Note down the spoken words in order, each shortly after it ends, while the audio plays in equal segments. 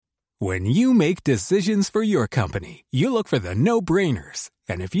When you make decisions for your company, you look for the no-brainers.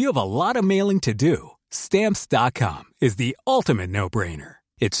 And if you have a lot of mailing to do, Stamps.com is the ultimate no-brainer.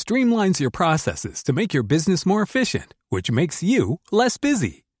 It streamlines your processes to make your business more efficient, which makes you less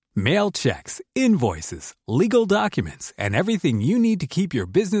busy. Mail checks, invoices, legal documents, and everything you need to keep your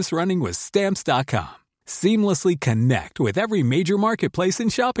business running with Stamps.com. Seamlessly connect with every major marketplace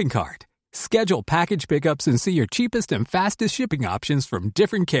and shopping cart. Schedule package pickups and see your cheapest and fastest shipping options from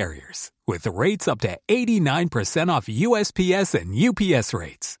different carriers, with rates up to 89% off USPS and UPS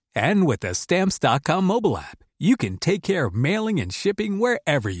rates. And with the Stamps.com mobile app, you can take care of mailing and shipping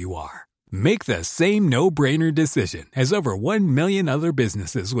wherever you are. Make the same no-brainer decision as over 1 million other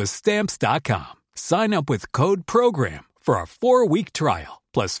businesses with Stamps.com. Sign up with code PROGRAM for a 4-week trial,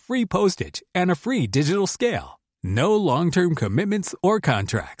 plus free postage and a free digital scale. No long-term commitments or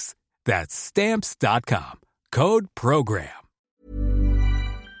contracts. That's Stamps.com. Code PROGRAM.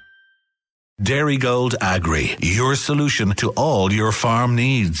 Dairygold Agri, your solution to all your farm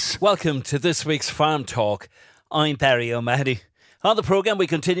needs. Welcome to this week's Farm Talk. I'm Barry O'Mahony. On the programme, we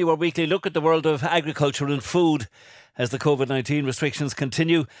continue our weekly look at the world of agriculture and food. As the COVID-19 restrictions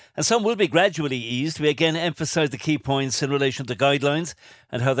continue, and some will be gradually eased, we again emphasise the key points in relation to guidelines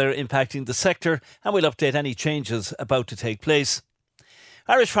and how they're impacting the sector, and we'll update any changes about to take place.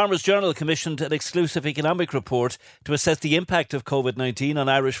 Irish Farmers Journal commissioned an exclusive economic report to assess the impact of COVID-19 on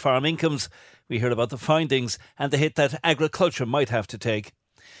Irish farm incomes. We heard about the findings and the hit that agriculture might have to take.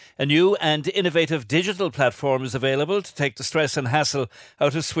 A new and innovative digital platform is available to take the stress and hassle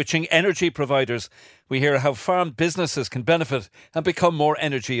out of switching energy providers. We hear how farm businesses can benefit and become more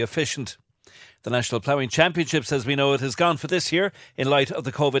energy efficient. The National Ploughing Championships, as we know it, has gone for this year in light of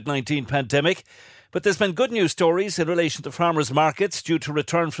the COVID-19 pandemic. But there's been good news stories in relation to farmers' markets due to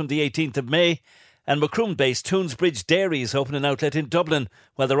return from the 18th of May. And Macroom-based Toonsbridge Dairies open an outlet in Dublin,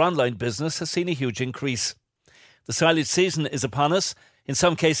 while their online business has seen a huge increase. The silage season is upon us. In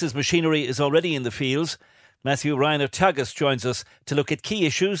some cases, machinery is already in the fields. Matthew Ryan of Teagasc joins us to look at key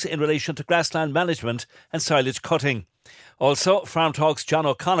issues in relation to grassland management and silage cutting. Also, Farm Talk's John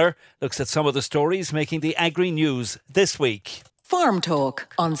O'Connor looks at some of the stories making the agri-news this week. Farm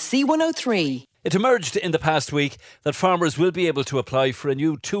Talk on C103. It emerged in the past week that farmers will be able to apply for a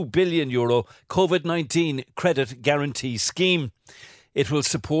new €2 billion COVID-19 credit guarantee scheme. It will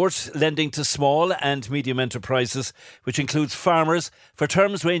support lending to small and medium enterprises, which includes farmers, for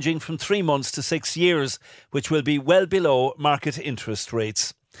terms ranging from 3 months to 6 years, which will be well below market interest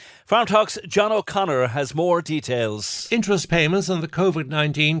rates. Farm Talk's John O'Connor has more details. Interest payments on the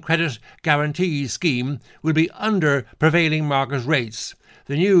COVID-19 credit guarantee scheme will be under prevailing market rates.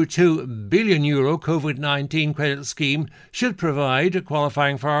 The new €2 billion COVID-19 credit scheme should provide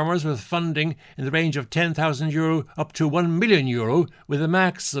qualifying farmers with funding in the range of €10,000 up to €1 million, with a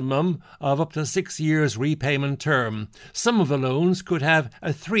maximum of up to 6 years repayment term. Some of the loans could have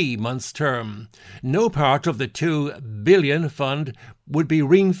a 3-month term. No part of the €2 billion fund would be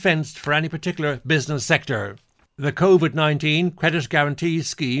ring-fenced for any particular business sector. The COVID-19 Credit Guarantee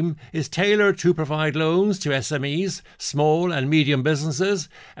Scheme is tailored to provide loans to SMEs, small and medium businesses,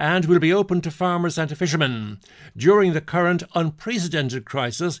 and will be open to farmers and to fishermen. During the current unprecedented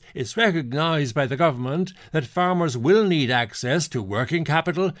crisis, it's recognised by the government that farmers will need access to working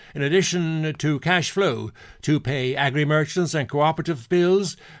capital in addition to cash flow to pay agri-merchants and cooperative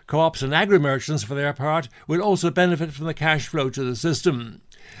bills. Co-ops and agri-merchants, for their part, will also benefit from the cash flow to the system.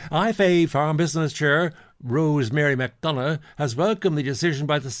 IFA Farm Business Chair Rosemary McDonough has welcomed the decision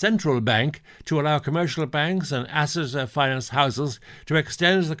by the Central Bank to allow commercial banks and asset finance houses to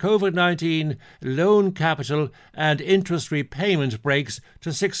extend the COVID-19 loan capital and interest repayment breaks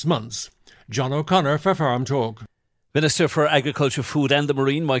to 6 months. John O'Connor for Farm Talk. Minister for Agriculture, Food and the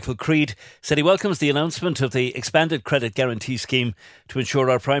Marine, Michael Creed, said he welcomes the announcement of the expanded credit guarantee scheme to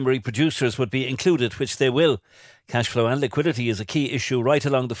ensure our primary producers would be included, which they will. Cash flow and liquidity is a key issue right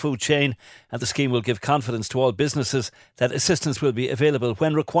along the food chain, and the scheme will give confidence to all businesses that assistance will be available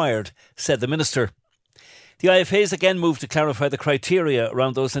when required, said the Minister. The IFAs again moved to clarify the criteria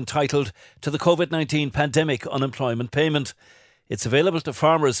around those entitled to the COVID-19 pandemic unemployment payment. It's available to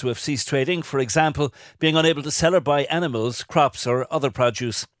farmers who have ceased trading, for example, being unable to sell or buy animals, crops or other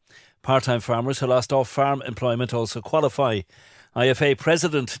produce. Part-time farmers who lost off-farm employment also qualify. IFA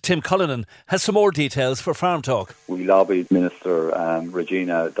President Tim Cullinan has some more details for Farm Talk. We lobbied Minister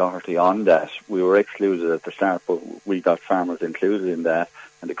Regina Doherty on that. We were excluded at the start, but we got farmers included in that.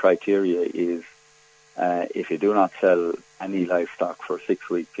 And the criteria is if you do not sell any livestock for a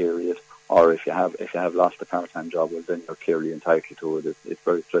 6-week period, or if you have lost a part-time job, well, then you're clearly entitled to it. It's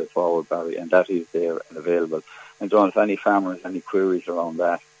very straightforward, Barry, and that is there and available. And John, if any farmers have any queries around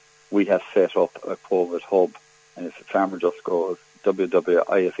that, we have set up a COVID hub, and if a farmer just goes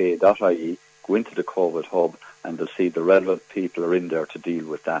www.ifa.ie, go into the COVID hub, and they'll see the relevant people are in there to deal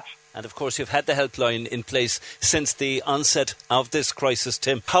with that. And of course, you've had the helpline in place since the onset of this crisis,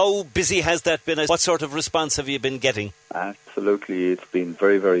 Tim. How busy has that been? What sort of response have you been getting? Absolutely, it's been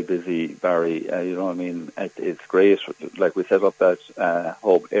very, very busy, Barry. You know what I mean? It's great. Like, we set up that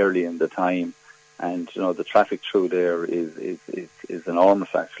hub early in the time, and you know the traffic through there is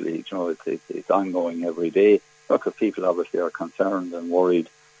enormous. Actually, you know it's ongoing every day. Because people obviously are concerned and worried,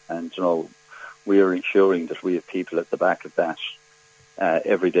 and you know we are ensuring that we have people at the back of that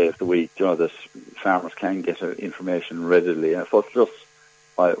every day of the week. You know that farmers can get information readily. And first, just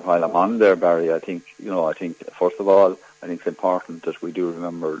while I'm on there, Barry, I think first of all, I think it's important that we do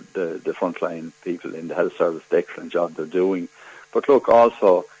remember the frontline people in the health service, the excellent job they're doing. But look,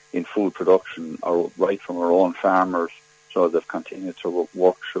 also in food production, right from our own farmers, so they've continued to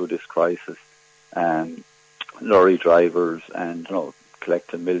work through this crisis, and lorry drivers, and you know,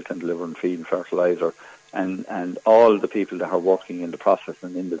 collecting milk and delivering feed and fertilizer, and all the people that are working in the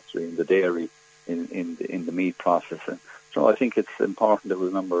processing industry, in the dairy, in the meat processing. So I think it's important to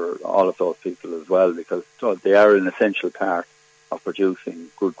remember all of those people as well, because they are an essential part of producing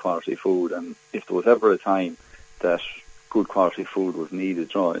good quality food. And if there was ever a time that good quality food was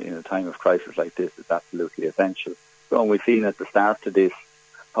needed, in a time of crisis like this, it's absolutely essential. So we've seen at the start of this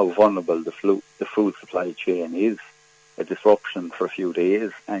how vulnerable the food supply chain is. A disruption for a few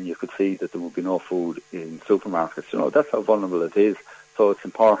days, and you could see that there would be no food in supermarkets. You know, that's how vulnerable it is. So it's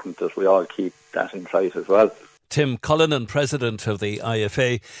important that we all keep that in sight as well. Tim Cullinan, President of the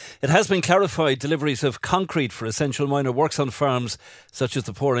IFA. It has been clarified deliveries of concrete for essential minor works on farms, such as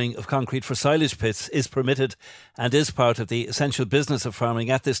the pouring of concrete for silage pits, is permitted and is part of the essential business of farming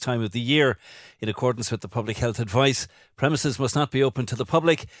at this time of the year. In accordance with the public health advice, premises must not be open to the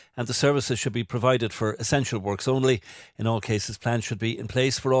public and the services should be provided for essential works only. In all cases, plans should be in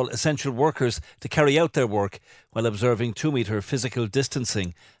place for all essential workers to carry out their work while observing 2-metre physical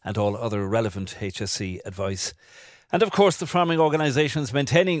distancing and all other relevant HSE advice. And of course, the farming organisations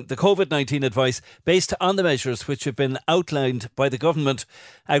maintaining the COVID-19 advice based on the measures which have been outlined by the government.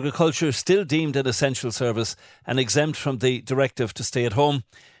 Agriculture still deemed an essential service and exempt from the directive to stay at home.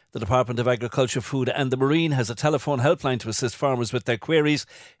 The Department of Agriculture, Food and the Marine has a telephone helpline to assist farmers with their queries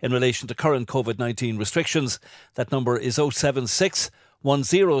in relation to current COVID-19 restrictions. That number is 076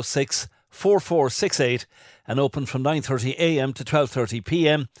 106 4468 and open from 9:30am to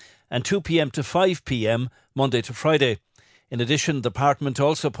 12:30pm and 2pm to 5pm Monday to Friday. In addition, the Department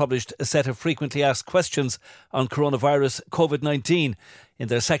also published a set of frequently asked questions on coronavirus COVID-19 in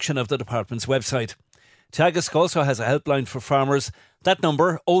their section of the Department's website. Teagasc also has a helpline for farmers. That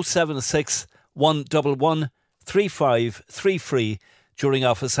number 076 111 3533 during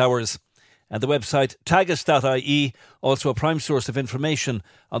office hours. And the website teagasc.ie, also a prime source of information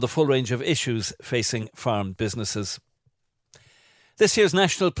on the full range of issues facing farm businesses. This year's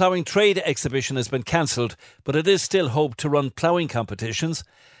National Ploughing Trade Exhibition has been cancelled, but it is still hoped to run ploughing competitions.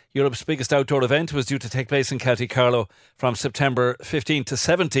 Europe's biggest outdoor event was due to take place in County Carlow from September 15th to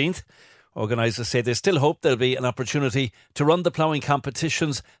 17th. Organisers say they still hope there'll be an opportunity to run the ploughing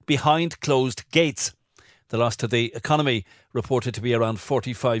competitions behind closed gates. The loss to the economy reported to be around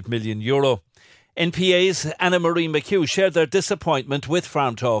 €45 million. NPA's Anna-Marie McHugh shared their disappointment with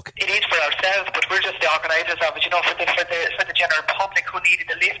Farm Talk. It is for ourselves, but we're just the organisers of it, for the general public who needed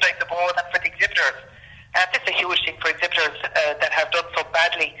a lift like the board, and for the exhibitors. This is a huge thing for exhibitors that have done so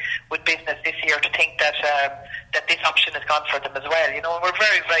badly with business this year, to think that this option has gone for them as well. And we're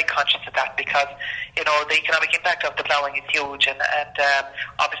very, very conscious of that, because the economic impact of the ploughing is huge, and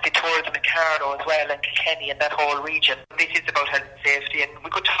obviously tourism in Carlow as well, and Kilkenny and that whole region. This is about health and safety, and we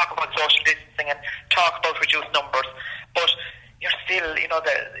could talk about social distancing and talk about reduced numbers, but you're still,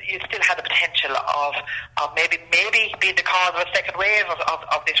 you still have the potential of maybe being the cause of a second wave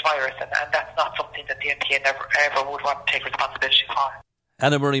of this virus, and that's not something that the NPA ever would want to take responsibility for.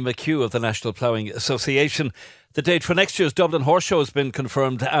 Anna-Marie McHugh of the National Ploughing Association. The date for next year's Dublin Horse Show has been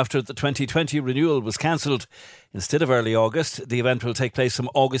confirmed after the 2020 renewal was cancelled. Instead of early August, the event will take place from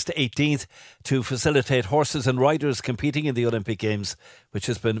August 18th to facilitate horses and riders competing in the Olympic Games, which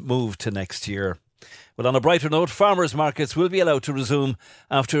has been moved to next year. Well, on a brighter note, farmers' markets will be allowed to resume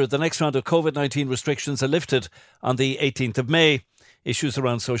after the next round of COVID-19 restrictions are lifted on the 18th of May. Issues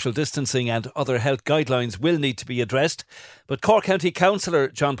around social distancing and other health guidelines will need to be addressed, but Cork County Councillor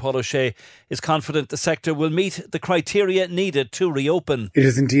John Paul O'Shea is confident the sector will meet the criteria needed to reopen. It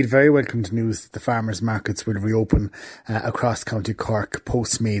is indeed very welcomed news that the farmers' markets will reopen across County Cork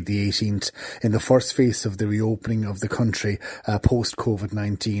post-May the 18th. In the first phase of the reopening of the country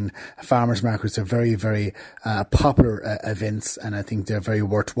post-COVID-19, farmers' markets are very, very popular events, and I think they're very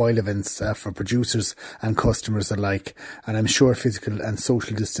worthwhile events for producers and customers alike. And I'm sure physical and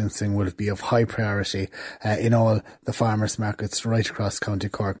social distancing will be of high priority in all the farmers' markets right across County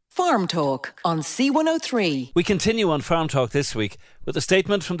Cork. Farm Talk on C103. We continue on Farm Talk this week with a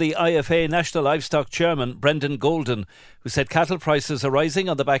statement from the IFA National Livestock Chairman Brendan Golden, who said cattle prices are rising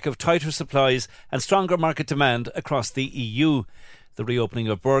on the back of tighter supplies and stronger market demand across the EU. The reopening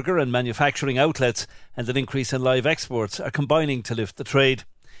of burger and manufacturing outlets and an increase in live exports are combining to lift the trade.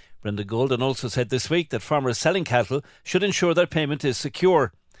 Brendan Golden also said this week that farmers selling cattle should ensure their payment is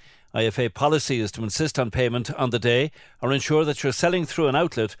secure. IFA policy is to insist on payment on the day or ensure that you're selling through an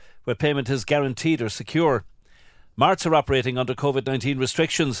outlet where payment is guaranteed or secure. Marts are operating under COVID-19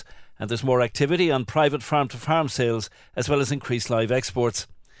 restrictions and there's more activity on private farm-to-farm sales as well as increased live exports.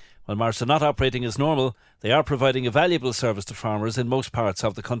 While marts are not operating as normal, they are providing a valuable service to farmers in most parts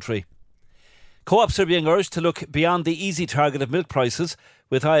of the country. Co-ops are being urged to look beyond the easy target of milk prices,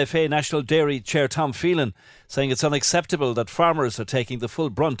 with IFA National Dairy Chair Tom Phelan saying it's unacceptable that farmers are taking the full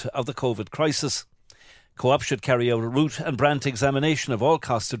brunt of the COVID crisis. Co-ops should carry out a root and brand examination of all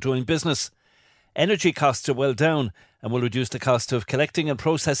costs of doing business. Energy costs are well down and will reduce the cost of collecting and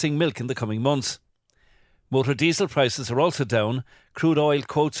processing milk in the coming months. Motor diesel prices are also down, crude oil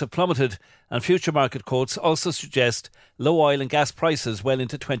quotes have plummeted, and future market quotes also suggest low oil and gas prices well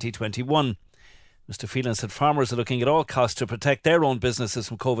into 2021. Mr Phelan said farmers are looking at all costs to protect their own businesses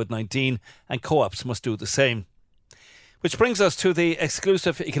from COVID-19 and co-ops must do the same. Which brings us to the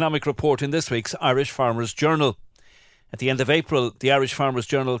exclusive economic report in this week's Irish Farmers' Journal. At the end of April, the Irish Farmers'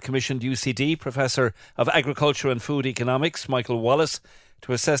 Journal commissioned UCD Professor of Agriculture and Food Economics, Michael Wallace,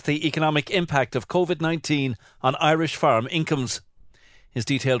 to assess the economic impact of COVID-19 on Irish farm incomes. His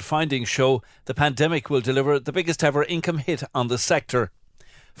detailed findings show the pandemic will deliver the biggest ever income hit on the sector.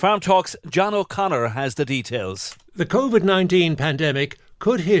 Farm Talk's John O'Connor has the details. The COVID-19 pandemic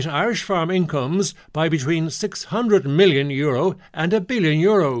could hit Irish farm incomes by between €600 million and €1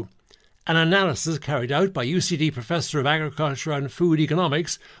 billion. An analysis carried out by UCD Professor of Agriculture and Food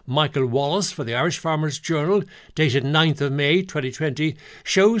Economics, Michael Wallace, for the Irish Farmers' Journal, dated 9th of May 2020,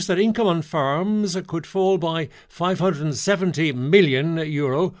 shows that income on farms could fall by €570 million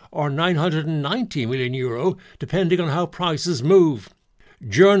or €990 million, depending on how prices move.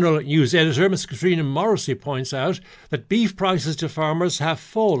 Journal news editor Ms Katrina Morrissey points out that beef prices to farmers have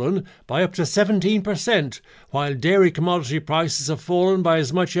fallen by up to 17%, while dairy commodity prices have fallen by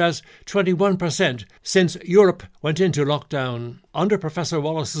as much as 21% since Europe went into lockdown. Under Professor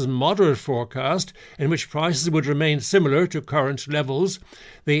Wallace's moderate forecast, in which prices would remain similar to current levels,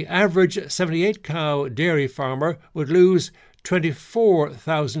 the average 78-cow dairy farmer would lose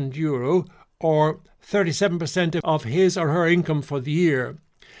 €24,000 or 37% of his or her income for the year.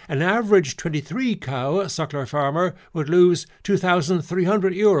 An average 23-cow suckler farmer would lose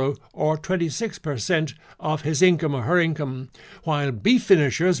 €2,300 or 26% of his income or her income, while beef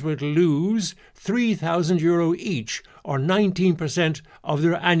finishers would lose €3,000 each or 19% of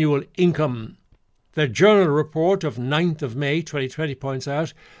their annual income. The Journal report of 9th of May 2020 points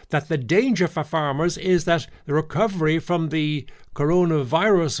out that the danger for farmers is that the recovery from the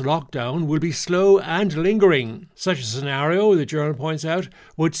coronavirus lockdown will be slow and lingering. Such a scenario, the Journal points out,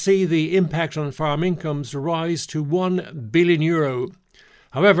 would see the impact on farm incomes rise to €1 billion.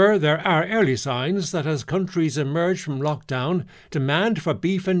 However, there are early signs that as countries emerge from lockdown, demand for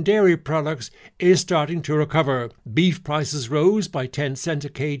beef and dairy products is starting to recover. Beef prices rose by 10 cents a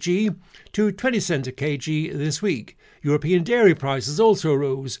kg to 20 cents a kg this week. European dairy prices also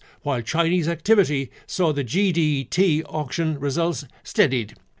rose, while Chinese activity saw the GDT auction results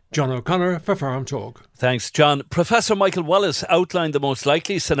steadied. John O'Connor for Farm Talk. Thanks, John. Professor Michael Wallace outlined the most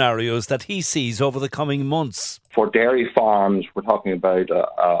likely scenarios that he sees over the coming months. For dairy farms, we're talking about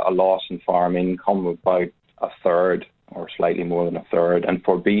a loss in farm income of about a third or slightly more than a third. And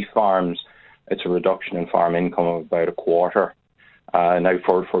for beef farms, it's a reduction in farm income of about a quarter. Now,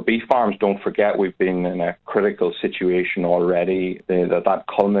 for beef farms, don't forget we've been in a critical situation already. That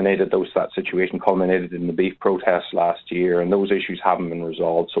situation culminated in the beef protests last year, and those issues haven't been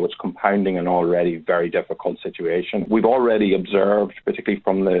resolved. So it's compounding an already very difficult situation. We've already observed,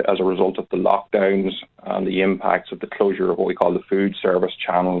 particularly as a result of the lockdowns and the impacts of the closure of what we call the food service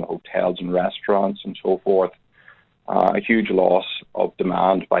channel, hotels and restaurants and so forth, a huge loss of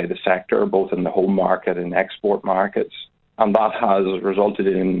demand by the sector, both in the home market and export markets. And that has resulted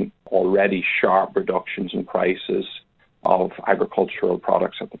in already sharp reductions in prices of agricultural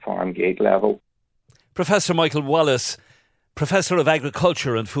products at the farm gate level. Professor Michael Wallace, Professor of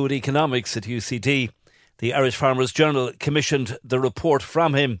Agriculture and Food Economics at UCD. The Irish Farmers Journal commissioned the report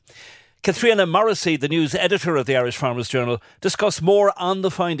from him. Catriona Morrissey, the news editor of the Irish Farmers Journal, discussed more on the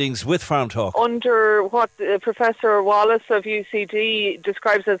findings with Farm Talk. Under what Professor Wallace of UCD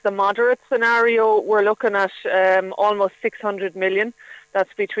describes as the moderate scenario, we're looking at almost 600 million. That's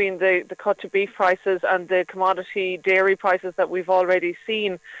between the cut to beef prices and the commodity dairy prices that we've already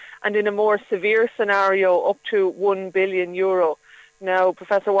seen. And in a more severe scenario, up to €1 billion. Now,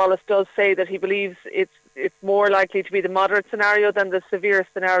 Professor Wallace does say that he believes it's more likely to be the moderate scenario than the severe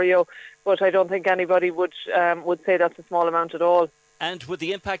scenario, but I don't think anybody would say that's a small amount at all. And would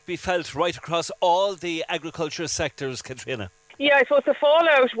the impact be felt right across all the agriculture sectors, Catriona? Yeah, I suppose the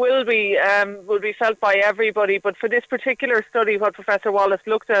fallout will be felt by everybody, but for this particular study, what Professor Wallace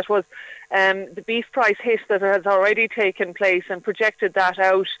looked at was the beef price hit that has already taken place and projected that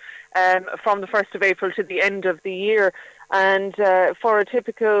out from the 1st of April to the end of the year. And for a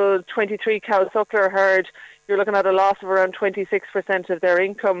typical 23-cow suckler herd, you're looking at a loss of around 26% of their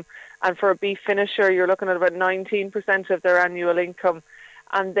income. And for a beef finisher, you're looking at about 19% of their annual income.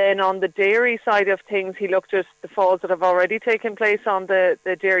 And then on the dairy side of things, he looked at the falls that have already taken place on the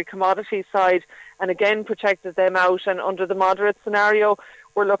dairy commodity side and again projected them out. And under the moderate scenario,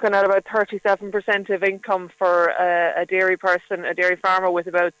 we're looking at about 37% of income for a dairy person, a dairy farmer with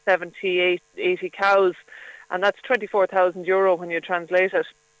about 80 cows. And that's €24,000 when you translate it.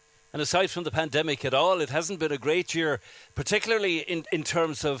 And aside from the pandemic at all, it hasn't been a great year, particularly in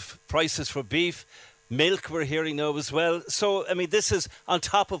terms of prices for beef. Milk, we're hearing now as well. So, I mean, this is on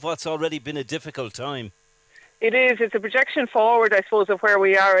top of what's already been a difficult time. It is. It's a projection forward, I suppose, of where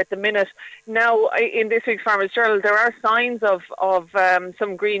we are at the minute. Now, in this week's Farmers Journal, there are signs of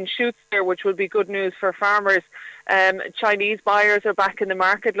some green shoots there, which will be good news for farmers. Chinese buyers are back in the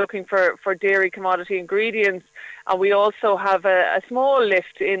market looking for dairy commodity ingredients. And we also have a small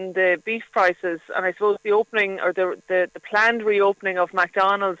lift in the beef prices. And I suppose the opening or the planned reopening of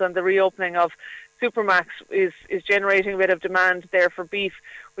McDonald's and the reopening of Supermax is generating a bit of demand there for beef,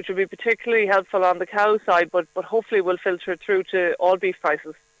 which will be particularly helpful on the cow side, but hopefully will filter through to all beef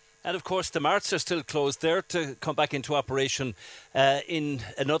prices. And of course, the marts are still closed there to come back into operation in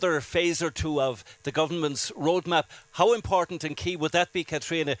another phase or two of the government's roadmap. How important and key would that be,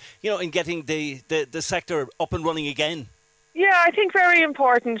 Catriona, in getting the sector up and running again? Yeah, I think very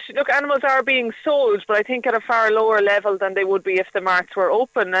important. Look, animals are being sold, but I think at a far lower level than they would be if the marts were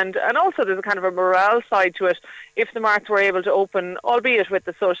open. And also there's a kind of a morale side to it. If the marts were able to open, albeit with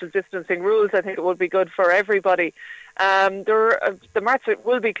the social distancing rules, I think it would be good for everybody. The marts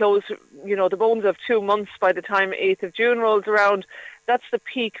will be closed, the bones of 2 months by the time 8th of June rolls around. That's the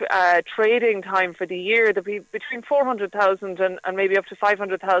peak trading time for the year. There'll be between 400,000 and maybe up to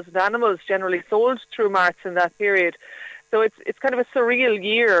 500,000 animals generally sold through marts in that period. So it's kind of a surreal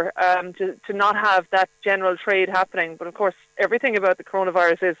year to not have that general trade happening. But of course, everything about the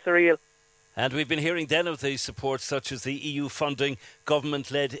coronavirus is surreal. And we've been hearing then of the support such as the EU funding,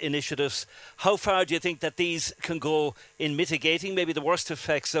 government-led initiatives. How far do you think that these can go in mitigating maybe the worst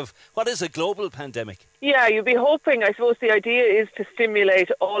effects of what is a global pandemic? Yeah, you'd be hoping. I suppose the idea is to stimulate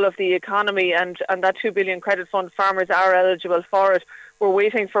all of the economy and that 2 billion credit fund, farmers are eligible for it. We're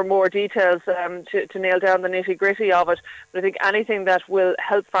waiting for more details to nail down the nitty-gritty of it. But I think anything that will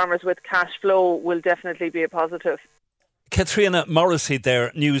help farmers with cash flow will definitely be a positive. Catriona Morrissey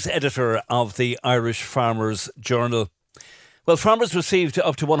there, news editor of the Irish Farmers Journal. Well, farmers received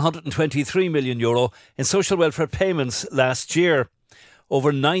up to €123 million in social welfare payments last year.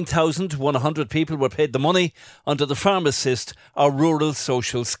 Over 9,100 people were paid the money under the Farm Assist or rural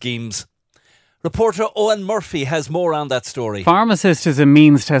social schemes. Reporter Owen Murphy has more on that story. Farm Assist is a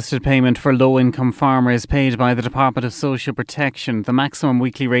means-tested payment for low-income farmers paid by the Department of Social Protection. The maximum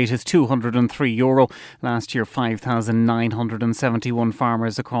weekly rate is €203. Last year, 5,971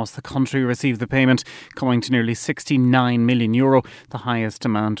 farmers across the country received the payment, coming to nearly €69 million. The highest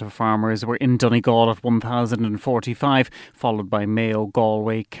amount of farmers were in Donegal at 1,045, followed by Mayo,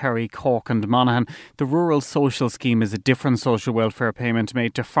 Galway, Kerry, Cork and Monaghan. The Rural Social Scheme is a different social welfare payment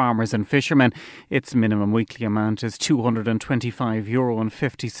made to farmers and fishermen. Its minimum weekly amount is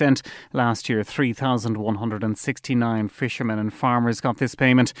 €225.50. Last year, 3,169 fishermen and farmers got this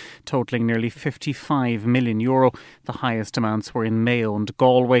payment, totalling nearly €55 million. The highest amounts were in Mayo and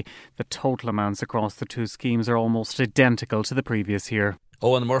Galway. The total amounts across the two schemes are almost identical to the previous year.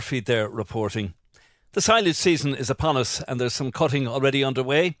 Owen Murphy there reporting. The silage season is upon us and there's some cutting already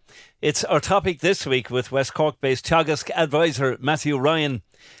underway. It's our topic this week with West Cork-based Teagasc advisor Matthew Ryan.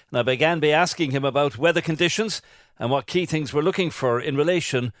 And I began by asking him about weather conditions and what key things we're looking for in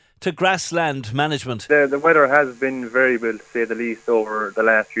relation to grassland management. The weather has been variable, to say the least, over the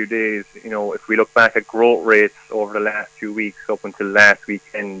last few days. If we look back at growth rates over the last few weeks up until last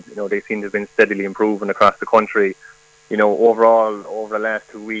weekend, they seem to have been steadily improving across the country. Overall, over the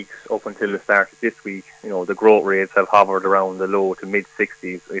last 2 weeks, up until the start of this week, the growth rates have hovered around the low to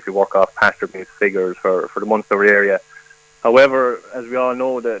mid-60s if you work off pasture-based figures for the Munster area. However, as we all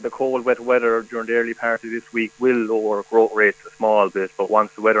know, the cold, wet weather during the early part of this week will lower growth rates a small bit, but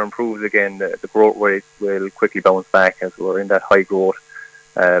once the weather improves again, the growth rates will quickly bounce back as we're in that high growth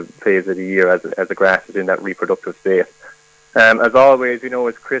phase of the year as the grass is in that reproductive state. As always,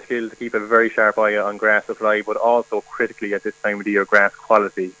 it's critical to keep a very sharp eye on grass supply, but also critically at this time of the year, grass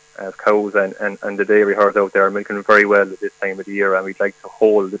quality, as cows and the dairy herds out there are milking very well at this time of the year, and we'd like to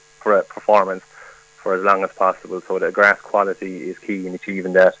hold this performance for as long as possible. So the grass quality is key in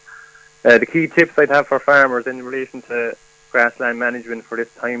achieving that. The key tips I'd have for farmers in relation to grassland management for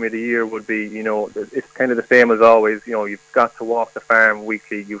this time of the year would be, it's kind of the same as always. You've got to walk the farm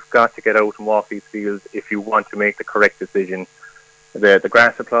weekly. You've got to get out and walk these fields if you want to make the correct decision. The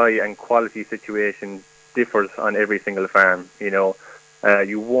grass supply and quality situation differs on every single farm.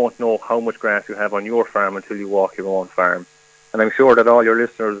 You won't know how much grass you have on your farm until you walk your own farm. And I'm sure that all your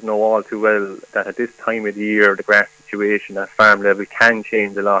listeners know all too well that at this time of the year, the grass situation at farm level can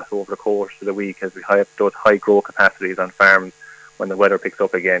change a lot over the course of the week as we have those high growth capacities on farms when the weather picks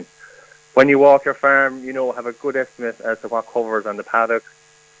up again. When you walk your farm, have a good estimate as to what covers on the paddock.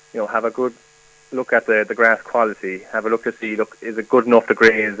 Have a good look at the grass quality. Have a look to see, is it good enough to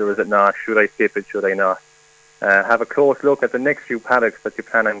graze or is it not? Should I skip it? Should I not? Have a close look at the next few paddocks that you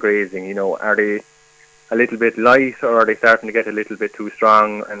plan on grazing. Are they a little bit light or are they starting to get a little bit too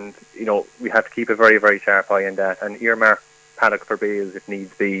strong? And, we have to keep a very, very sharp eye on that and earmark paddock for bales if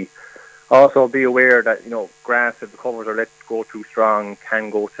needs be. Also be aware that, grass, if the covers are let go too strong, can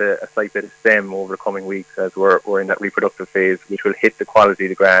go to a slight bit of stem over the coming weeks as we're in that reproductive phase, which will hit the quality of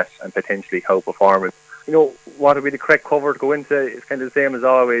the grass and potentially help performance. What would be the correct cover to go into? It's kind of the same as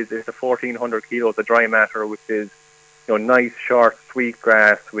always. It's the 1,400 kilos of dry matter, which is nice, short, sweet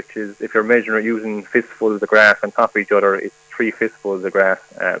grass, which is, if you're measuring it using fistfuls of grass on top of each other, it's 3 fistfuls of grass.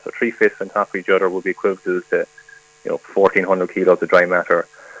 So 3 fists on top of each other will be equivalent to, 1,400 kilos of dry matter.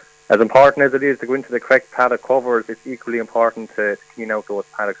 As important as it is to go into the correct paddock covers, it's equally important to clean out those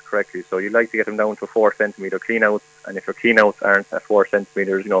paddocks correctly. So you'd like to get them down to 4 centimetre clean outs, and if your clean outs aren't at 4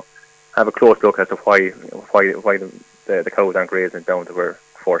 centimetres, have a close look as to why the cows aren't grazing down to where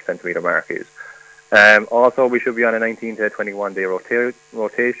 4 centimetre mark is. Also, we should be on a 19 to 21 day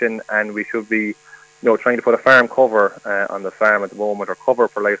rotation, and we should be, trying to put a farm cover on the farm at the moment, or cover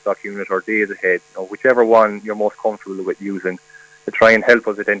per livestock unit, or days ahead, whichever one you're most comfortable with using, to try and help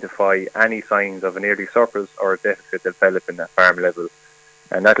us identify any signs of an early surplus or a deficit developing at farm level.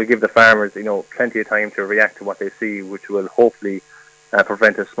 And that will give the farmers, plenty of time to react to what they see, which will hopefully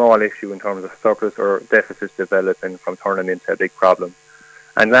prevent a small issue in terms of surplus or deficits developing from turning into a big problem.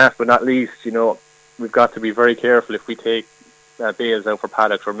 And last but not least, we've got to be very careful if we take bales out for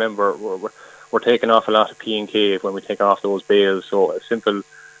paddocks. Remember, we're taking off a lot of P&K when we take off those bales. So a simple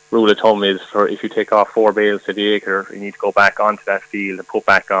rule of thumb is, if you take off 4 bales to the acre, you need to go back onto that field and put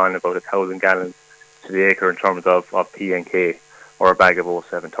back on about 1,000 gallons to the acre in terms of P&K, or a bag of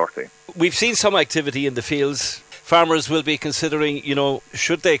 0730. We've seen some activity in the fields. Farmers will be considering,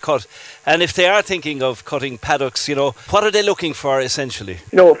 should they cut? And if they are thinking of cutting paddocks, what are they looking for essentially?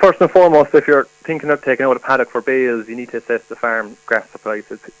 First and foremost, if you're thinking of taking out a paddock for bales, you need to assess the farm grass supply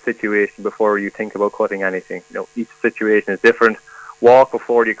situation before you think about cutting anything. Each situation is different. Walk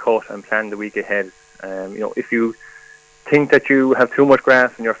before you cut and plan the week ahead. If you think that you have too much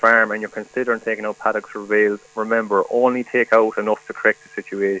grass in your farm and you're considering taking out paddocks for bales, remember, only take out enough to correct the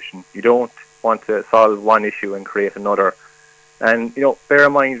situation. You don't want to solve one issue and create another. And, bear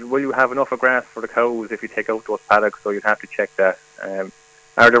in mind, will you have enough of grass for the cows if you take out those paddocks? So you'd have to check that.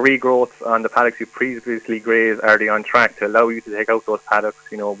 Are the regrowths on the paddocks you previously grazed, are they on track to allow you to take out those paddocks?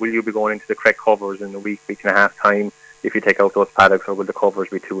 Will you be going into the correct covers in a week and a half time if you take out those paddocks, or will the covers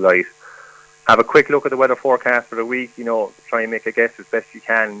be too light? Have a quick look at the weather forecast for the week, try and make a guess as best you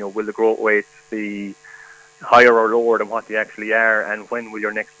can. Will the growth rates be higher or lower than what they actually are, and when will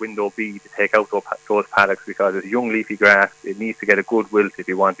your next window be to take out those paddocks? Because it's young leafy grass, it needs to get a good wilt if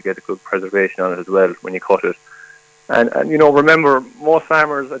you want to get a good preservation on it as well when you cut it. And remember, most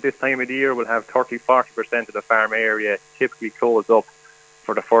farmers at this time of the year will have 30-40% of the farm area typically closed up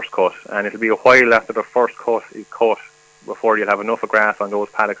for the first cut, and it'll be a while after the first cut is cut before you'll have enough of grass on those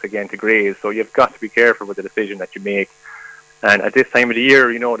paddocks again to graze. So you've got to be careful with the decision that you make. And at this time of the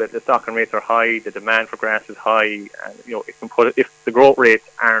year, you know that the stocking rates are high, the demand for grass is high, and you know it can put, if the growth rates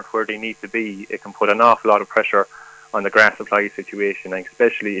aren't where they need to be, it can put an awful lot of pressure on the grass supply situation, and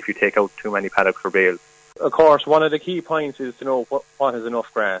especially if you take out too many paddocks for bales. Of course, one of the key points is to know what is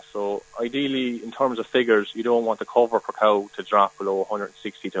enough grass. So ideally, in terms of figures, you don't want the cover per cow to drop below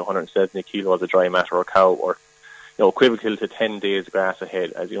 160 to 170 kilos of dry matter per cow, or equivalent to 10 days grass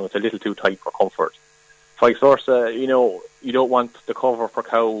ahead, as it's a little too tight for comfort. Vice versa, you don't want the cover per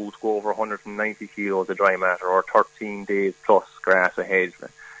cow to go over 190 kilos of dry matter or 13 days plus grass ahead. As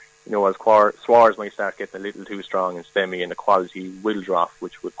swards might start getting a little too strong and stemmy, and the quality will drop,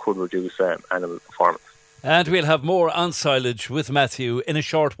 which could reduce animal performance. And we'll have more on silage with Matthew in a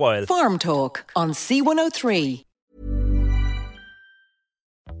short while. Farm Talk on C103.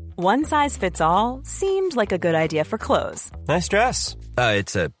 One size fits all seemed like a good idea for clothes. Nice dress.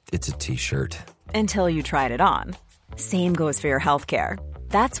 It's a t-shirt. Until you tried it on. Same goes for your healthcare.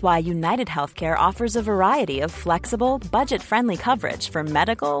 That's why United Healthcare offers a variety of flexible, budget-friendly coverage for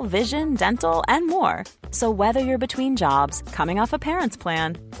medical, vision, dental, and more. So whether you're between jobs, coming off a parent's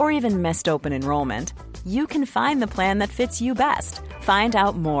plan, or even missed open enrollment, you can find the plan that fits you best. Find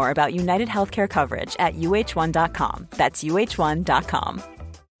out more about United Healthcare coverage at uh1.com. That's uh1.com.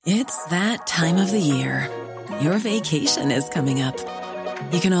 It's that time of the year. Your vacation is coming up.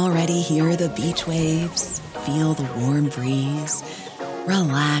 You can already hear the beach waves, feel the warm breeze,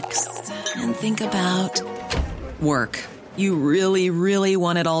 relax, and think about work. You really, really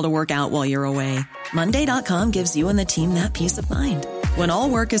want it all to work out while you're away. Monday.com gives you and the team that peace of mind. When all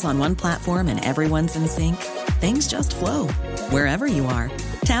work is on one platform and everyone's in sync, things just flow. Wherever you are,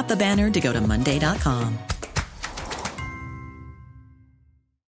 tap the banner to go to Monday.com.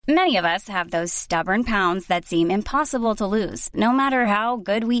 Many of us have those stubborn pounds that seem impossible to lose, no matter how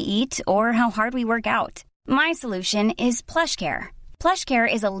good we eat or how hard we work out. My solution is PlushCare.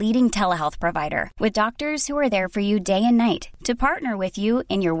 PlushCare is a leading telehealth provider with doctors who are there for you day and night to partner with you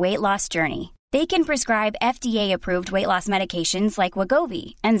in your weight loss journey. They can prescribe FDA-approved weight loss medications like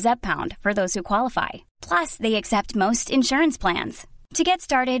Wegovy and Zepbound for those who qualify. Plus, they accept most insurance plans. To get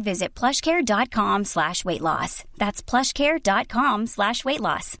started, visit plushcare.com/weightloss. That's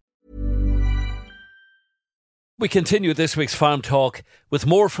plushcare.com/weightloss. We continue this week's Farm Talk with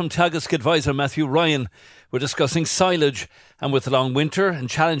more from Teagasc advisor Matthew Ryan. We're discussing silage, and with the long winter and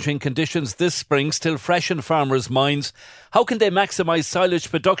challenging conditions this spring still fresh in farmers' minds, how can they maximise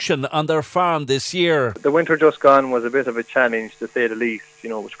silage production on their farm this year? The winter just gone was a bit of a challenge, to say the least,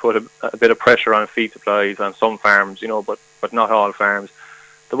 which put a bit of pressure on feed supplies on some farms, but not all farms.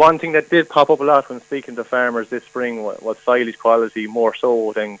 The one thing that did pop up a lot when speaking to farmers this spring was silage quality, more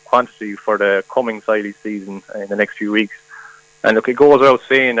so than quantity for the coming silage season in the next few weeks. And look, it goes without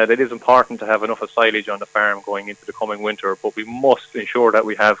saying that it is important to have enough of silage on the farm going into the coming winter, but we must ensure that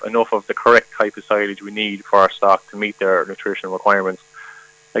we have enough of the correct type of silage we need for our stock to meet their nutritional requirements.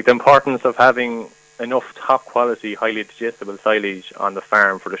 Like the importance of having enough top quality, highly digestible silage on the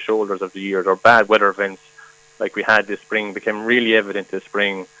farm for the shoulders of the year or bad weather events like we had this spring became really evident this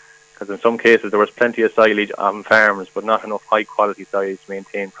spring, because in some cases there was plenty of silage on farms but not enough high quality silage to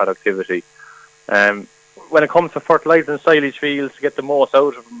maintain productivity. When it comes to fertilising silage fields to get the most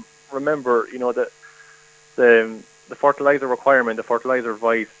out of them, remember that the fertiliser requirement, the fertiliser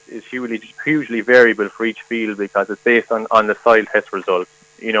advice is hugely variable for each field because it's based on the soil test results.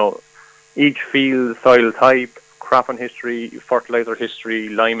 Each field, soil type, cropping history, fertiliser history,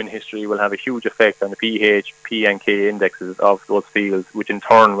 liming history will have a huge effect on the pH, P and K indexes of those fields, which in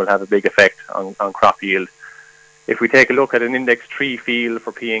turn will have a big effect on crop yield. If we take a look at an index 3 field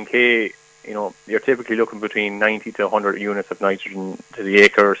for P and K, you're typically looking between 90 to 100 units of nitrogen to the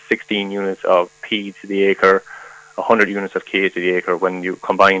acre, 16 units of P to the acre, 100 units of K to the acre when you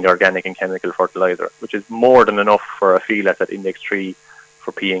combine the organic and chemical fertiliser, which is more than enough for a field at that index 3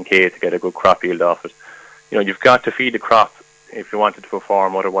 for P and K to get a good crop yield off it. You've got to feed the crop if you want it to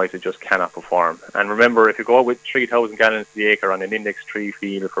perform, otherwise it just cannot perform. And remember, if you go with 3,000 gallons to the acre on an index 3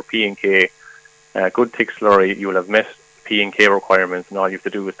 field for P and K, good thick slurry, you will have met P and K requirements, and all you have to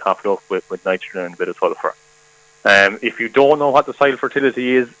do is top it up with nitrogen and a bit of sulphur. If you don't know what the soil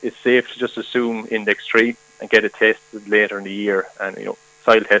fertility is, it's safe to just assume index 3 and get it tested later in the year. And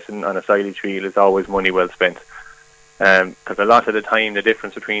soil testing on a silage field is always money well spent. Because a lot of the time the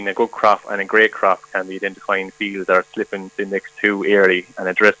difference between a good crop and a great crop can be identifying fields that are slipping to index 2 early and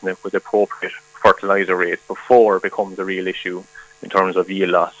addressing it with appropriate fertiliser rates before it becomes a real issue in terms of yield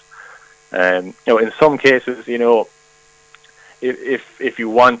loss. In some cases, if you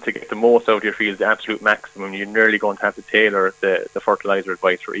want to get the most out of your field, the absolute maximum, you're nearly going to have to tailor the fertiliser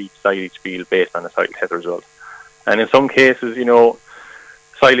advice for each silage field based on the soil test result. And in some cases,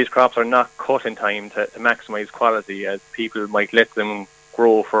 silage crops are not cut in time to maximise quality, as people might let them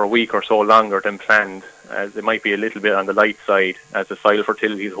grow for a week or so longer than planned, as it might be a little bit on the light side, as the soil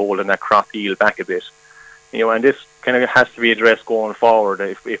fertility is holding that crop yield back a bit. And this kind of has to be addressed going forward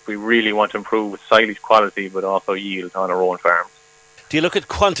if we really want to improve silage quality but also yield on our own farms. Do you look at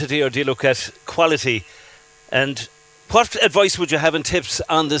quantity or do you look at quality? And what advice would you have and tips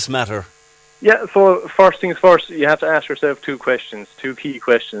on this matter? Yeah, so first things first, you have to ask yourself two key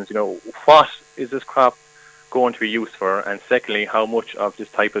questions. What is this crop going to be used for? And secondly, how much of this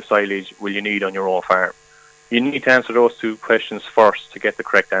type of silage will you need on your own farm? You need to answer those two questions first to get the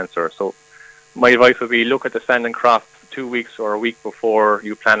correct answer. So my advice would be look at the standing crop 2 weeks or a week before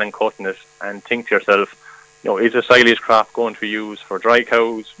you plan on cutting it and think to yourself, is a silage crop going to be used for dry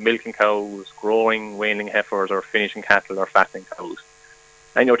cows, milking cows, growing, weaning heifers, or finishing cattle or fattening cows?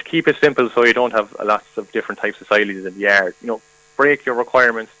 And to keep it simple so you don't have lots of different types of silages in the yard, break your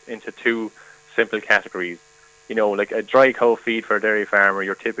requirements into two simple categories. Like a dry cow feed for a dairy farmer,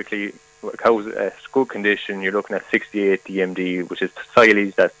 you're typically, cow's good condition, you're looking at 68 DMD, which is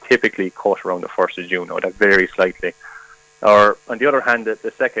silage that's typically cut around the 1st of June, or that varies slightly. Or, on the other hand,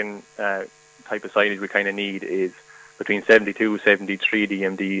 the second type of silage we kind of need is between 72, 73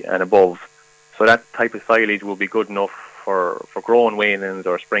 DMD and above. So that type of silage will be good enough for growing weanings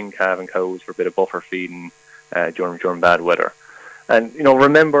or spring calving cows for a bit of buffer feeding during bad weather. And,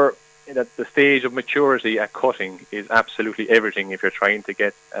 remember that the stage of maturity at cutting is absolutely everything if you're trying to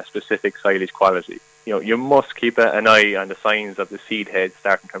get a specific silage quality. You must keep an eye on the signs of the seed head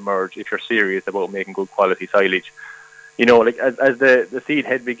starting to emerge if you're serious about making good quality silage. As the seed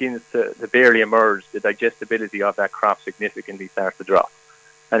head begins to barely emerge, the digestibility of that crop significantly starts to drop.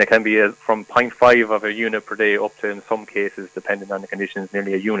 And it can be from 0.5 of a unit per day up to, in some cases, depending on the conditions,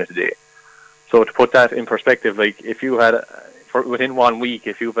 nearly a unit a day. So to put that in perspective, if you had, within 1 week,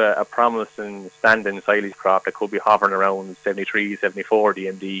 if you have a promising standing silage crop that could be hovering around 73, 74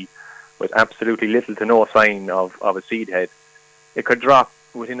 DMD with absolutely little to no sign of a seed head, it could drop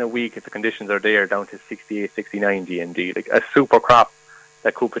within a week, if the conditions are there, down to 68, 69 DMD. Like a super crop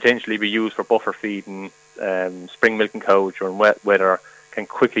that could potentially be used for buffer feeding, spring milking cows during wet weather, can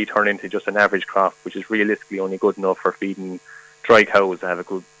quickly turn into just an average crop, which is realistically only good enough for feeding dry cows that have a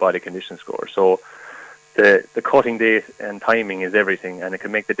good body condition score. So the cutting date and timing is everything, and it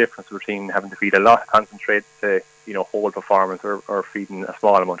can make the difference between having to feed a lot of concentrate to hold performance or feeding a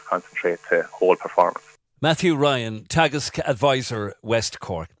small amount of concentrate to hold performance. Matthew Ryan, Teagasc Advisor, West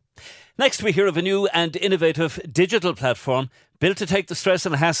Cork. Next, we hear of a new and innovative digital platform built to take the stress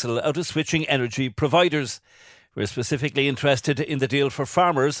and hassle out of switching energy providers. We're specifically interested in the deal for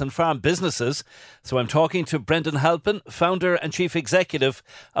farmers and farm businesses, so I'm talking to Brendan Halpin, founder and chief executive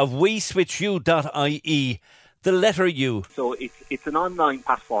of WeSwitchU.ie, the letter U. So it's an online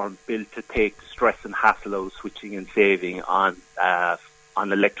platform built to take the stress and hassle out of switching and saving on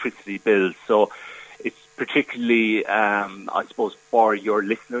electricity bills. So it's particularly, I suppose, for your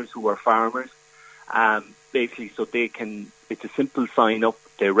listeners who are farmers. Basically, so it's a simple sign up,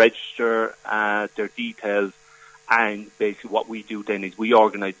 they register their details, and basically what we do then is we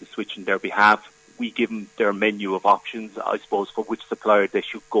organise the switch on their behalf. We give them their menu of options, I suppose, for which supplier they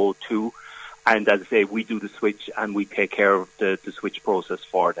should go to. And as I say, we do the switch and we take care of the switch process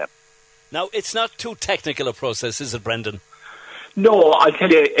for them. Now, it's not too technical a process, is it, Brendan? No, I'll tell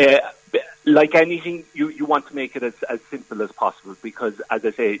you, like anything, you want to make it as simple as possible because, as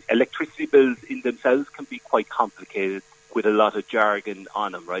I say, electricity bills in themselves can be quite complicated with a lot of jargon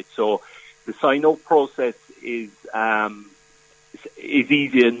on them, right? So the sign-up process is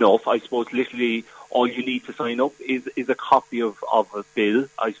easy enough. I suppose literally all you need to sign up is a copy of a bill.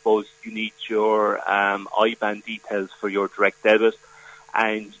 I suppose you need your IBAN details for your direct debit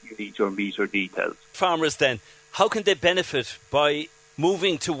and you need your meter details. Farmers then, how can they benefit by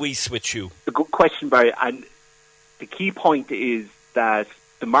moving to WeSwitchU? A good question, Barry. And the key point is that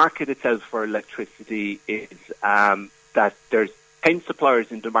the market itself for electricity is that there's 10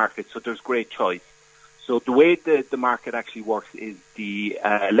 suppliers in the market, so there's great choice. So the way the market actually works is the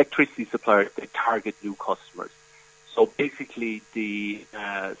electricity suppliers, they target new customers. So basically the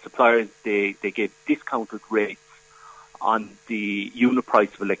suppliers, they give discounted rates on the unit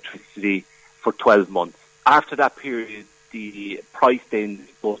price of electricity for 12 months. After that period, the price then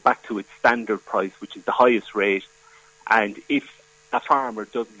goes back to its standard price, which is the highest rate. And if a farmer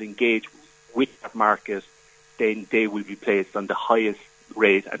doesn't engage with that market, then they will be placed on the highest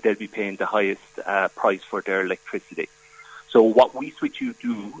rate and they'll be paying the highest price for their electricity. So what We Switch You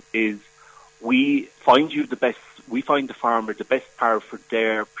do is we find the farmer the best power for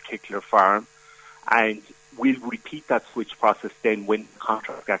their particular farm, and we'll repeat that switch process then when the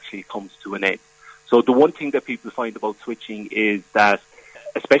contract actually comes to an end. So the one thing that people find about switching is that,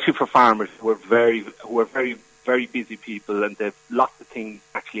 especially for farmers who are very, very busy people and there's lots of things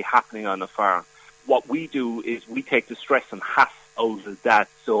actually happening on the farm, what we do is we take the stress and hassle out of that.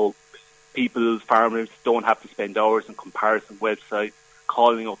 So farmers don't have to spend hours on comparison websites,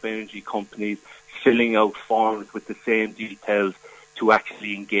 calling up energy companies, filling out forms with the same details to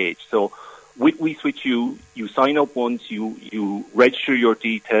actually engage. So with We Switch You, you sign up once, you register your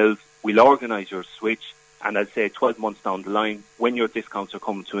details, we'll organise your switch, and I'd say 12 months down the line, when your discounts are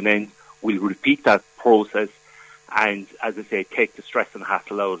coming to an end, we'll repeat that process and, as I say, take the stress and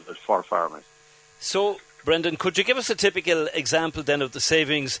hassle out of it for farmers. So, Brendan, could you give us a typical example then of the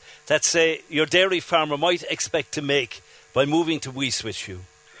savings that, say, your dairy farmer might expect to make by moving to We Switch You?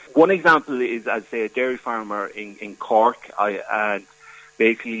 One example is, as say, a dairy farmer in Cork, and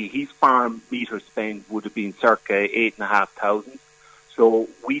basically his farm meter spend would have been circa 8,500. So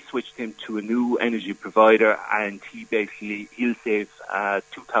we switched him to a new energy provider, and he'll save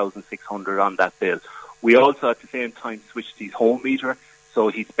 2,600 on that bill. We also at the same time switched his home meter, so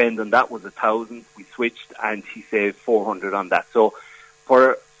his spend on that was 1,000. We switched, and he saved 400 on that. So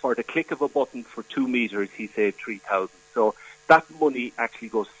for the click of a button for 2 meters, he saved 3,000. So that money actually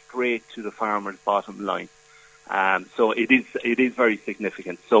goes straight to the farmer's bottom line. So it is very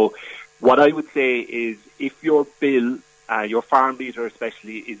significant. So what I would say is, if your bill, your farm meter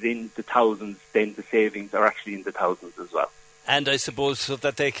especially, is in the thousands, then the savings are actually in the thousands as well. And I suppose so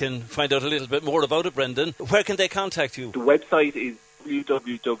that they can find out a little bit more about it, Brendan, where can they contact you? The website is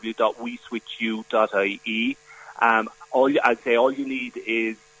www.weswitchyou.ie. All you need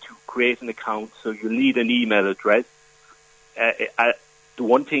is to create an account, so you'll need an email address. The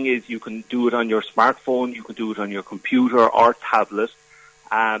one thing is, you can do it on your smartphone, you can do it on your computer or tablet.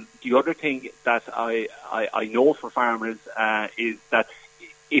 The other thing that I know for farmers is that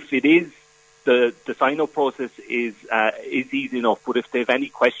if it is the sign-up process is easy enough, but if they have any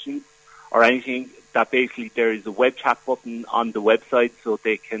questions or anything, that basically there is a web chat button on the website, so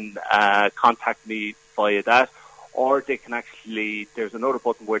they can contact me via that, or they can there's another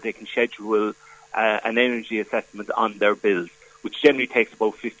button where they can schedule an energy assessment on their bills, which generally takes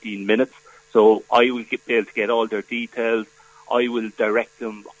about 15 minutes. So I will be able to get all their details. I will direct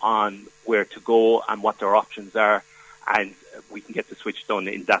them on where to go and what their options are, and we can get the switch done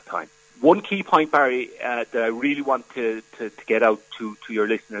in that time. One key point, Barry, that I really want to get out to your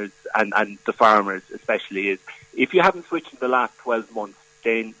listeners and the farmers especially is, if you haven't switched in the last 12 months,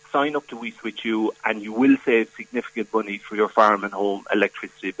 then sign up to We Switch You, and you will save significant money for your farm and home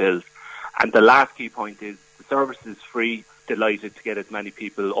electricity bills. And the last key point is, the service is free. Delighted to get as many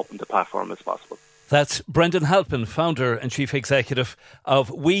people up on the platform as possible. That's Brendan Halpin, founder and chief executive of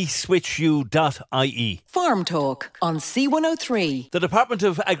WeSwitchYou.ie. Farm Talk on C103. The Department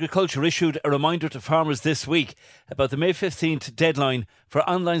of Agriculture issued a reminder to farmers this week about the May 15th deadline for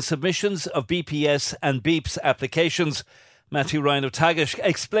online submissions of BPS and BEEPS applications. Matthew Ryan of Tagish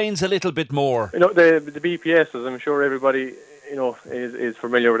explains a little bit more. The BPS, as I'm sure everybody is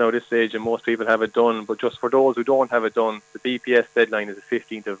familiar with now this stage, and most people have it done, but just for those who don't have it done, the BPS deadline is the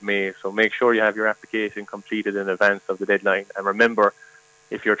 15th of May, so make sure you have your application completed in advance of the deadline. And remember,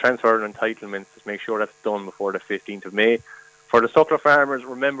 if you're transferring entitlements, just make sure that's done before the 15th of May. For the suckler farmers,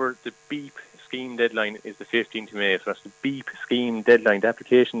 remember the BEEP scheme deadline is the 15th of May, so that's the BEEP scheme deadline. The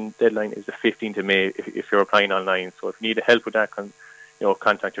application deadline is the 15th of May if you're applying online. So if you need help with that,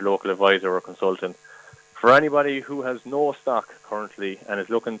 contact your local advisor or consultant. For anybody who has no stock currently and is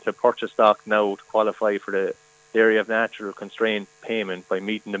looking to purchase stock now to qualify for the area of natural constraint payment by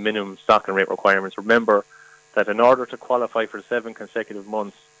meeting the minimum stocking rate requirements, remember that in order to qualify for 7 consecutive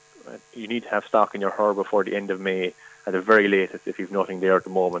months, you need to have stock in your herd before the end of May at the very latest if you've nothing there at the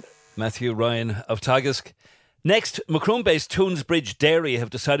moment. Matthew Ryan of Tagisk. Next, Macroom-based Toonsbridge Dairy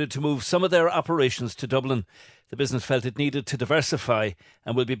have decided to move some of their operations to Dublin. The business felt it needed to diversify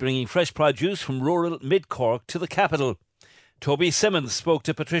and will be bringing fresh produce from rural mid-Cork to the capital. Toby Simmons spoke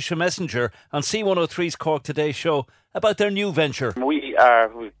to Patricia Messenger on C103's Cork Today show about their new venture. We are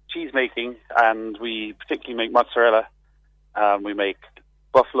cheese making, and we particularly make mozzarella. We make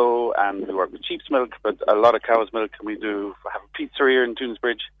buffalo, and we work with sheep's milk, but a lot of cow's milk, and we have a pizzeria in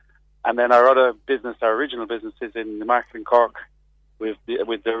Toonsbridge. And then our other business, our original business, is in the market in Cork with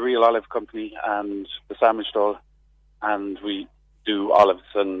the Real Olive Company and the Sandwich Stall, and we do olives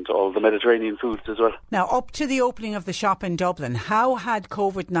and all the Mediterranean foods as well. Now, up to the opening of the shop in Dublin, how had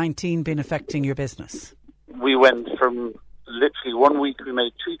COVID-19 been affecting your business? We went from literally 1 week we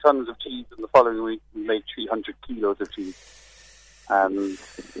made 3 tons of cheese, and the following week we made 300 kilos of cheese. And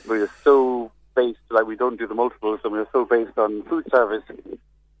we were so based, like we don't do the multiples, and we were so based on food service,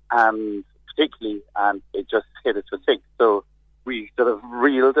 and particularly, and it just hit us with sick. So we sort of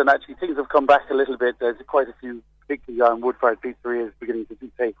reeled, and actually things have come back a little bit. There's quite a few, particularly on Woodford Pizzeria, beginning to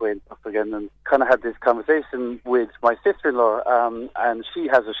do takeaway and stuff again, and kind of had this conversation with my sister-in-law, and she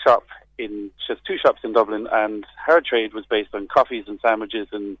has a shop she has 2 shops in Dublin, and her trade was based on coffees and sandwiches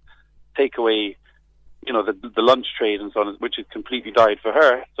and takeaway, you know, the lunch trade and so on, which has completely died for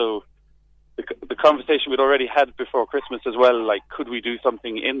her. So the conversation we'd already had before Christmas as well, like, could we do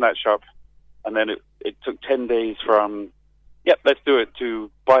something in that shop? And then it took 10 days from, yep, let's do it,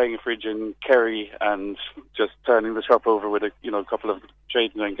 to buying a fridge in Kerry and just turning the shop over with a couple of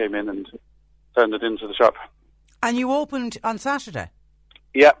tradesmen came in and turned it into the shop. And you opened on Saturday?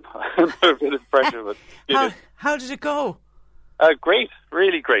 Yeah, a bit of pressure, but how did it go? Great,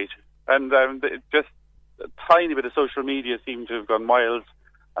 really great. And just a tiny bit of social media seemed to have gone miles,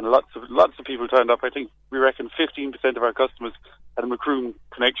 and lots of people turned up. I think we reckon 15% of our customers had a Macroom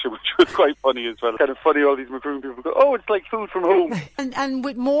connection, which was quite funny as well. Kind of funny, all these Macroom people go, oh, it's like food from home. And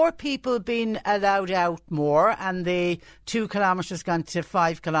with more people being allowed out more, and the 2 kilometres gone to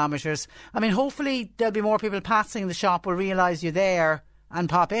 5 kilometres, I mean, hopefully there'll be more people passing the shop will realise you're there and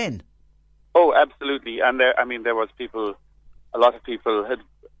pop in. Oh, absolutely. And there was people, a lot of people had,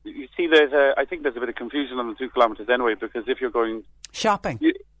 you see, I think there's a bit of confusion on the 2 kilometres anyway, because if you're going shopping,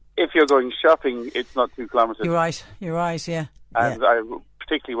 it's not 2 kilometres. You're right, yeah. And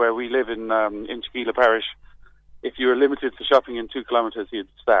particularly where we live in Tregeela Parish, if you were limited to shopping in 2 kilometres, you'd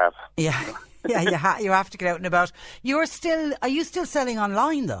starve. Yeah, yeah, you have to get out and about. Are you still selling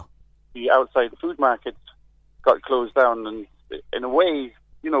online though? The outside food markets got closed down, and in a way,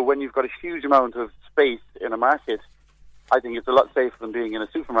 you know, when you've got a huge amount of space in a market, I think it's a lot safer than being in a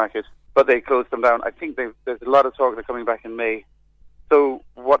supermarket. But they closed them down. I think there's a lot of talk they're coming back in May. So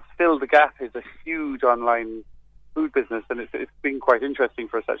what's filled the gap is a huge online food business, and it's been quite interesting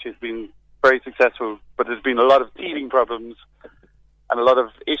for us. Actually, it's been very successful, but there's been a lot of teething problems and a lot of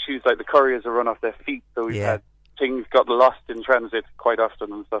issues, like the couriers are run off their feet. So we've had things got lost in transit quite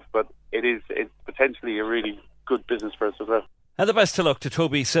often and stuff. But it's potentially a really good business for us as well. And the best of luck to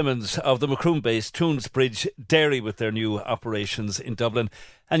Toby Simmons of the Macroom-based Toonsbridge Dairy with their new operations in Dublin.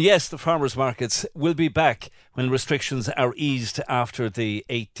 And yes, the farmers' markets will be back when restrictions are eased after the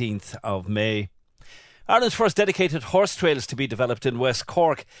 18th of May. Ireland's first dedicated horse trail is to be developed in West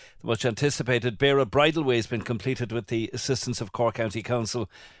Cork. The much anticipated Beara Bridleway has been completed with the assistance of Cork County Council.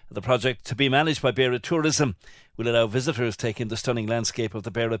 The project, to be managed by Beara Tourism, will allow visitors to take in the stunning landscape of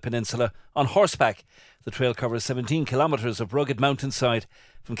the Beara Peninsula on horseback. The trail covers 17 kilometres of rugged mountainside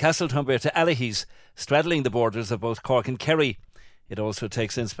from Castletonbere to Allihies, straddling the borders of both Cork and Kerry. It also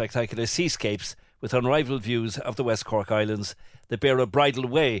takes in spectacular seascapes with unrivalled views of the West Cork Islands. The Beara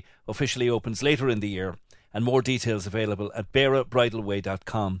Bridleway officially opens later in the year, and more details available at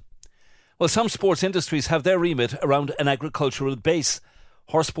bearabridleway.com. Well, some sports industries have their remit around an agricultural base.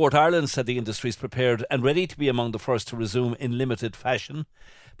 Horsesport Ireland said the industry is prepared and ready to be among the first to resume in limited fashion.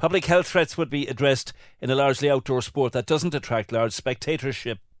 Public health threats would be addressed in a largely outdoor sport that doesn't attract large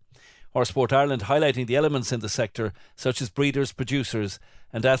spectatorship. Horsesport Ireland highlighting the elements in the sector, such as breeders, producers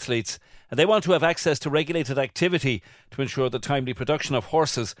and athletes, and they want to have access to regulated activity to ensure the timely production of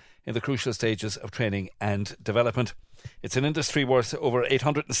horses in the crucial stages of training and development. It's an industry worth over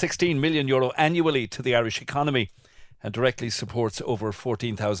 €816 million annually to the Irish economy and directly supports over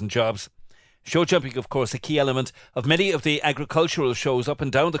 14,000 jobs. Show jumping, of course, a key element of many of the agricultural shows up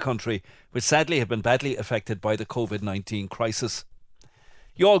and down the country, which sadly have been badly affected by the COVID-19 crisis.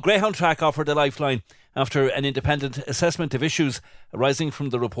 Youghal Greyhound Track offered a lifeline after an independent assessment of issues arising from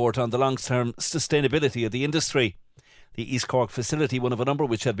the report on the long-term sustainability of the industry. The East Cork facility, one of a number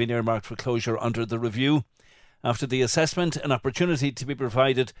which had been earmarked for closure under the review. After the assessment, an opportunity to be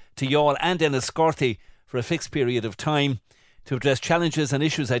provided to Youghal and Enniscorthy for a fixed period of time to address challenges and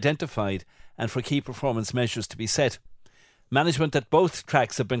issues identified and for key performance measures to be set. Management at both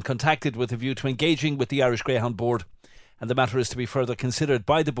tracks have been contacted with a view to engaging with the Irish Greyhound Board, and the matter is to be further considered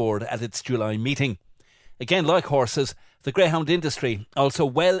by the board at its July meeting. Again, like horses, the greyhound industry also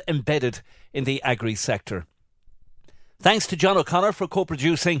well embedded in the agri-sector. Thanks to John O'Connor for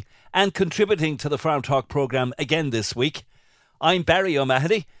co-producing and contributing to the Farm Talk programme again this week. I'm Barry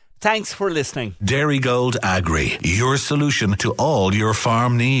O'Mahony. Thanks for listening. Dairygold Agri, your solution to all your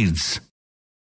farm needs.